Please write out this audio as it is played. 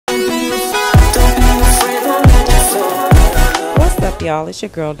up, y'all? It's your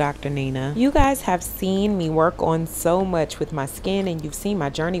girl, Dr. Nina. You guys have seen me work on so much with my skin, and you've seen my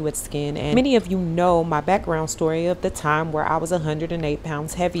journey with skin, and many of you know my background story of the time where I was 108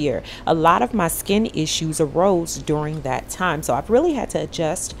 pounds heavier. A lot of my skin issues arose during that time, so I've really had to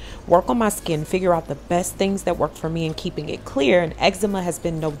adjust, work on my skin, figure out the best things that work for me and keeping it clear, and eczema has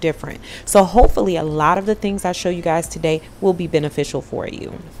been no different. So hopefully a lot of the things I show you guys today will be beneficial for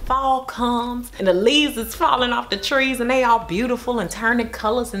you. Fall comes and the leaves is falling off the trees and they all beautiful and turning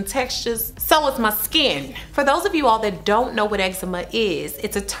colors and textures. So is my skin. For those of you all that don't know what eczema is,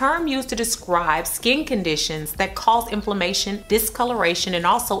 it's a term used to describe skin conditions that cause inflammation, discoloration, and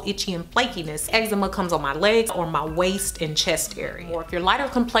also itchy and flakiness. Eczema comes on my legs or my waist and chest area. Or if you're lighter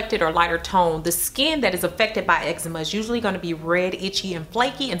complected or lighter toned, the skin that is affected by eczema is usually going to be red, itchy, and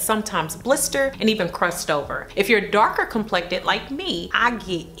flaky, and sometimes blister and even crust over. If you're darker complected like me, I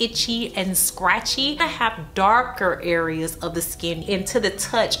get itchy and scratchy. I have darker areas of the skin, and to the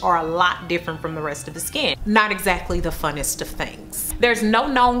touch are a lot different from the rest of the skin. Not exactly the funnest of things. There's no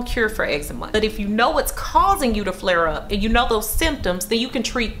known cure for eczema, but if you know what's causing you to flare up and you know those symptoms, then you can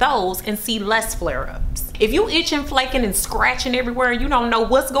treat those and see less flare-ups. If you itching, flaking, and scratching everywhere and you don't know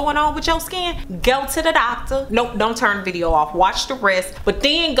what's going on with your skin, go to the doctor. Nope, don't turn the video off. Watch the rest, but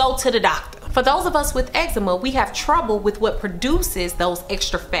then go to the doctor. For those of us with eczema, we have trouble with what produces those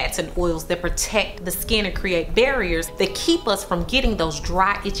extra fats and oils that protect the skin and create barriers that keep us from getting those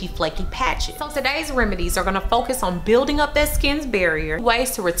dry, itchy, flaky patches. So today's remedies are gonna focus on building up that skin's barrier,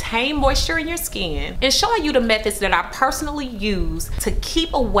 ways to retain moisture in your skin, and showing you the methods that I personally use to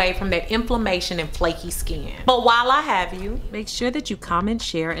keep away from that inflammation and flaky skin. But while I have you, make sure that you comment,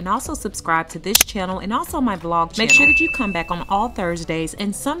 share, and also subscribe to this channel and also my vlog channel. Make sure that you come back on all Thursdays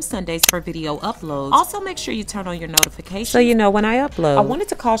and some Sundays for video uploads. Also make sure you turn on your notifications so you know when I upload. I wanted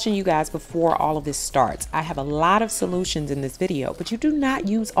to caution you guys before all of this starts. I have a lot of solutions in this video, but you do not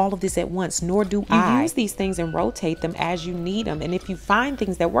use all of this at once, nor do I. You use these things and rotate them as you need them, and if you find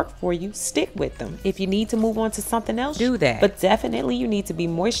things that work for you, stick with them. If you need to move on to something else, do that. But definitely you need to be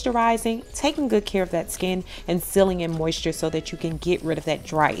moisturizing, taking good care of that skin, and sealing in moisture so that you can get rid of that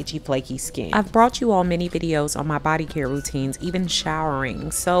dry, itchy, flaky skin. I've brought you all many videos on my body care routines, even showering.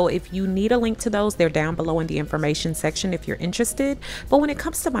 So if you need a link to those, they're down below in the information section if you're interested. But when it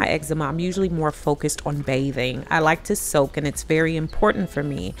comes to my eczema, I'm usually more focused on bathing. I like to soak, and it's very important for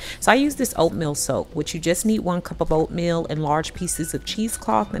me. So I use this oatmeal soak, which you just need 1 cup of oatmeal and large pieces of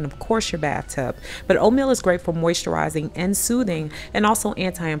cheesecloth, and of course your bathtub. But oatmeal is great for moisturizing and soothing, and also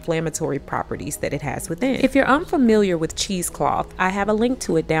anti-inflammatory properties that it has within. If you're unfamiliar with cheesecloth, I have a link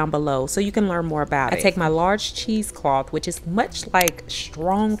to it down below so you can learn more about it. I take my large cheesecloth, which is much like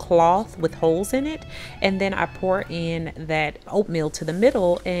strong cloth with holes in it, and then I pour in that oatmeal to the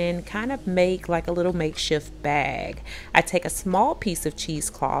middle and kind of make like a little makeshift bag. I take a small piece of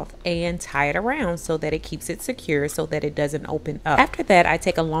cheesecloth and tie it around so that it keeps it secure so that it doesn't open up. After that, I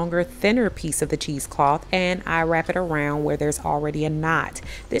take a longer, thinner piece of the cheesecloth and I wrap it around where there's already a knot.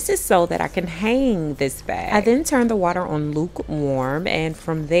 This is so that I can hang this bag. I then turn the water on lukewarm, and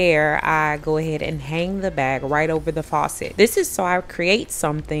from there I go ahead and hang the bag right over the faucet. This is so I create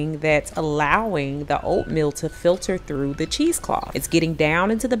something that's allowing the oatmeal to filter through the cheesecloth. It's getting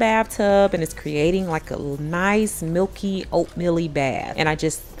down into the bathtub and it's creating like a nice milky oatmeal-y bath. And I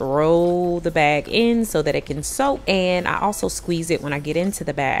just throw the bag in so that it can soak, and I also squeeze it when I get into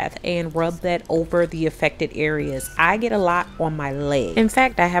the bath and rub that over the affected areas. I get a lot on my leg. In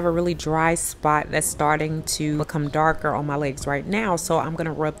fact, I have a really dry spot that's starting to become darker on my legs right now, so I'm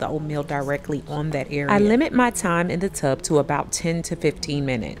gonna rub the oatmeal directly on that area. I limit my time in the tub to about 10 to 15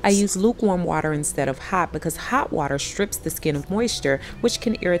 minutes. I use lukewarm water instead of hot because hot water strips the skin of moisture, which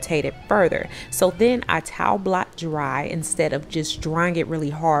can irritate it further. So then I towel blot dry instead of just drying it really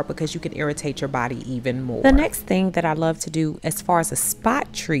hard because you can irritate your body even more. The next thing that I love to do as far as a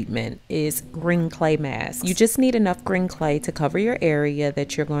spot treatment is green clay mask. You just need enough green clay to cover your area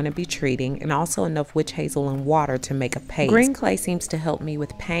that you're going to be treating, and also enough witch hazel and water to make a paste. Green clay seems to help me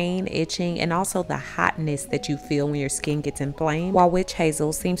with pain, itching, and also the hotness that you feel when your skin gets inflamed, while witch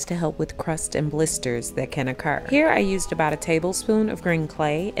hazel seems to help with crust and blisters that can occur. Here I used about a tablespoon of green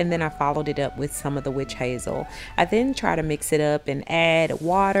clay, and then I followed it up with some of the witch hazel. I then try to mix it up and add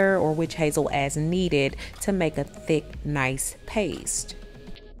water or witch hazel as needed to make a thick, nice paste.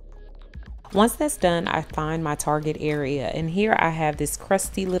 Once that's done, I find my target area, and here I have this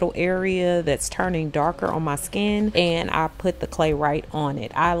crusty little area that's turning darker on my skin, and I put the clay right on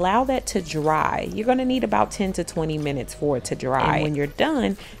it. I allow that to dry. You're going to need about 10 to 20 minutes for it to dry, and when you're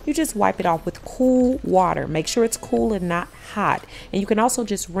done, you just wipe it off with cool water. Make sure it's cool and not hot, and you can also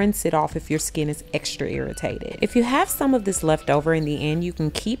just rinse it off if your skin is extra irritated. If you have some of this left over in the end, you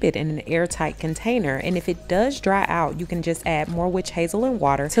can keep it in an airtight container, and if it does dry out, you can just add more witch hazel and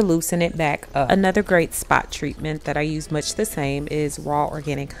water to loosen it back up. Another great spot treatment that I use much the same is raw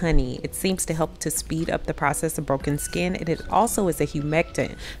organic honey. It seems to help to speed up the process of broken skin, and it also is a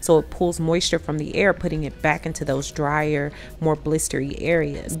humectant, so it pulls moisture from the air, putting it back into those drier, more blistery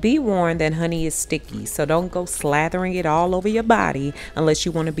areas. Be warned that honey is sticky, so don't go slathering it all over your body unless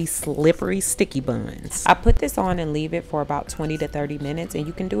you want to be slippery sticky buns. I put this on and leave it for about 20 to 30 minutes, and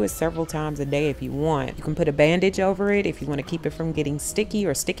you can do it several times a day if you want. You can put a bandage over it if you want to keep it from getting sticky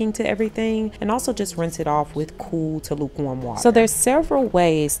or sticking to everything, and also just rinse it off with cool to lukewarm water. So there's several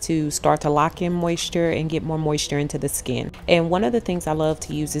ways to start to lock in moisture and get more moisture into the skin, and one of the things I love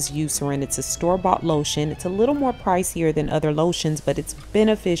to use is Eucerin. It's a store-bought lotion. It's a little more pricier than other lotions, but it's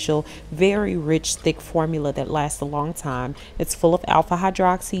beneficial, very rich, thick formula that lasts a long time. It's full of alpha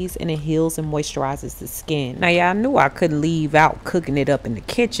hydroxys, and it heals and moisturizes the skin. Now, yeah, I knew I couldn't leave out cooking it up in the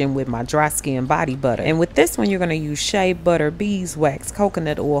kitchen with my dry skin body butter, and with this one you're going to use shea butter, beeswax,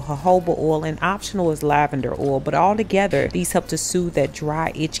 coconut oil, jojoba oil, and optional is lavender oil, but all together these help to soothe that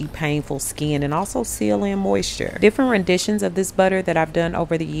dry, itchy, painful skin and also seal in moisture. Different renditions of this butter that I've done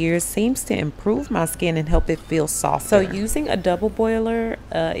over the years seems to improve my skin and help it feel softer. So using a double boiler,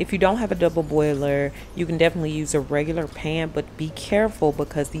 if you don't have a double boiler, you can definitely use a regular pan, but be careful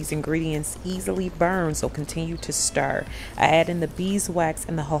because these ingredients easily burn, so continue to stir. I add in the beeswax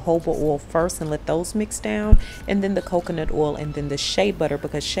and the jojoba oil first and let those mix down, and then the coconut oil, and then the shea butter,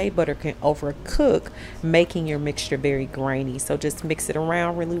 because shea butter can overcook, making your mixture very grainy. So just mix it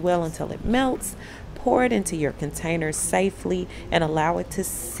around really well until it melts. Pour it into your container safely and allow it to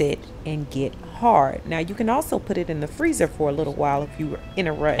sit and get hard. Now you can also put it in the freezer for a little while if you were in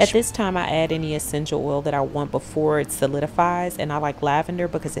a rush. At this time I add any essential oil that I want before it solidifies, and I like lavender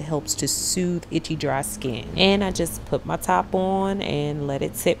because it helps to soothe itchy dry skin. And I just put my top on and let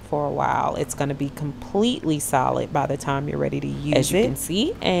it sit for a while. It's going to be completely solid by the time you're ready to use it, as you can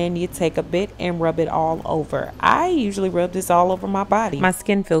see, and you take a bit and rub it all over. I usually rub this all over my body. My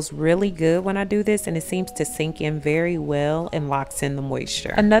skin feels really good when I do this, and it seems to sink in very well and locks in the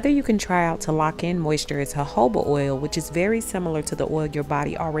moisture. Another you can try out to lock in moisture is jojoba oil, which is very similar to the oil your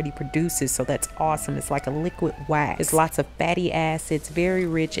body already produces, so that's awesome. It's like a liquid wax. There's lots of fatty acids, very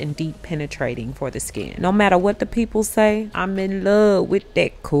rich and deep penetrating for the skin. No matter what the people say, I'm in love with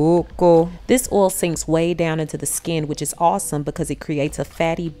that cocoa. This oil sinks way down into the skin, which is awesome because it creates a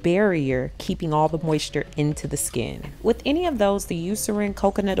fatty barrier, keeping all the moisture into the skin. With any of those, the Eucerin,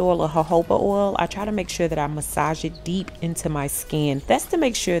 coconut oil, or jojoba oil, I try to make sure that I massage it deep into my skin. That's to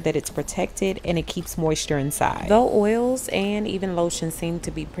make sure that it's protected and it keeps moisture inside. Though oils and even lotions seem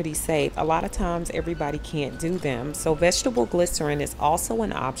to be pretty safe, a lot of times everybody can't do them. So vegetable glycerin is also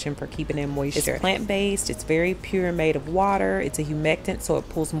an option for keeping in moisture. It's plant-based, it's very pure, made of water, it's a humectant, so it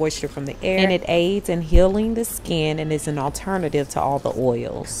pulls moisture from the air, and it aids in healing the skin and is an alternative to all the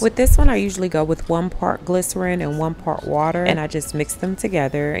oils. With this one I usually go with 1 part glycerin and 1 part water, and I just mix them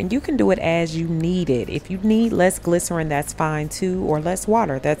together, and you can do it as you need it. If you need less glycerin, that's fine too, or less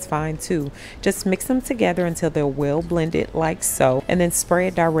water, that's fine too. Just mix them together until they're well blended like so, and then spray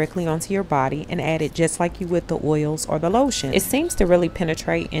it directly onto your body and add it just like you would the oils or the lotion. It seems to really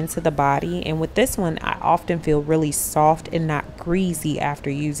penetrate into the body, and with this one I often feel really soft and not greasy after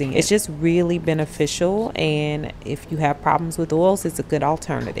using it. It's just really beneficial, and if you have problems with oils, it's a good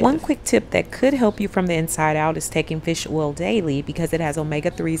alternative. One quick tip that could help you from the inside out is taking fish oil daily, because it has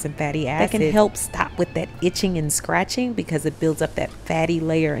omega-3s and fatty acids that can help stop with that itching and scratching, because it builds up that fatty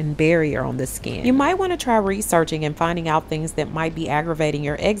layer and barrier on the skin. You might want to try researching and finding out things that might be aggravating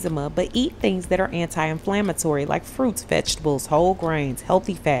your eczema, but eat things that are anti-inflammatory like fruits, vegetables, whole grains,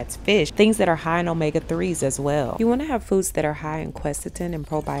 healthy fats, fish, things that are high in omega-3s as well. You want to have foods that are high in quercetin and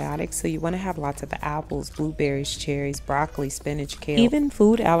probiotics, so you want to have lots of apples, blueberries, cherries, broccoli, spinach, kale. Even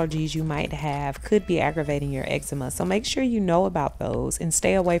food allergies you might have could be aggravating your eczema, so make sure you know about those and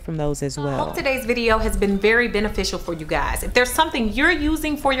stay away from those as well. I hope today's video has been very beneficial for you guys. If there's something you're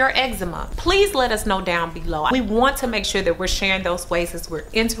using for your eczema, please let us know down below. We want to make sure that we're sharing those ways as we're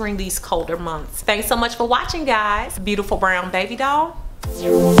entering these colder months. Thanks so much for watching, guys. Beautiful brown baby doll.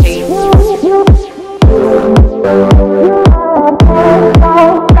 Peace.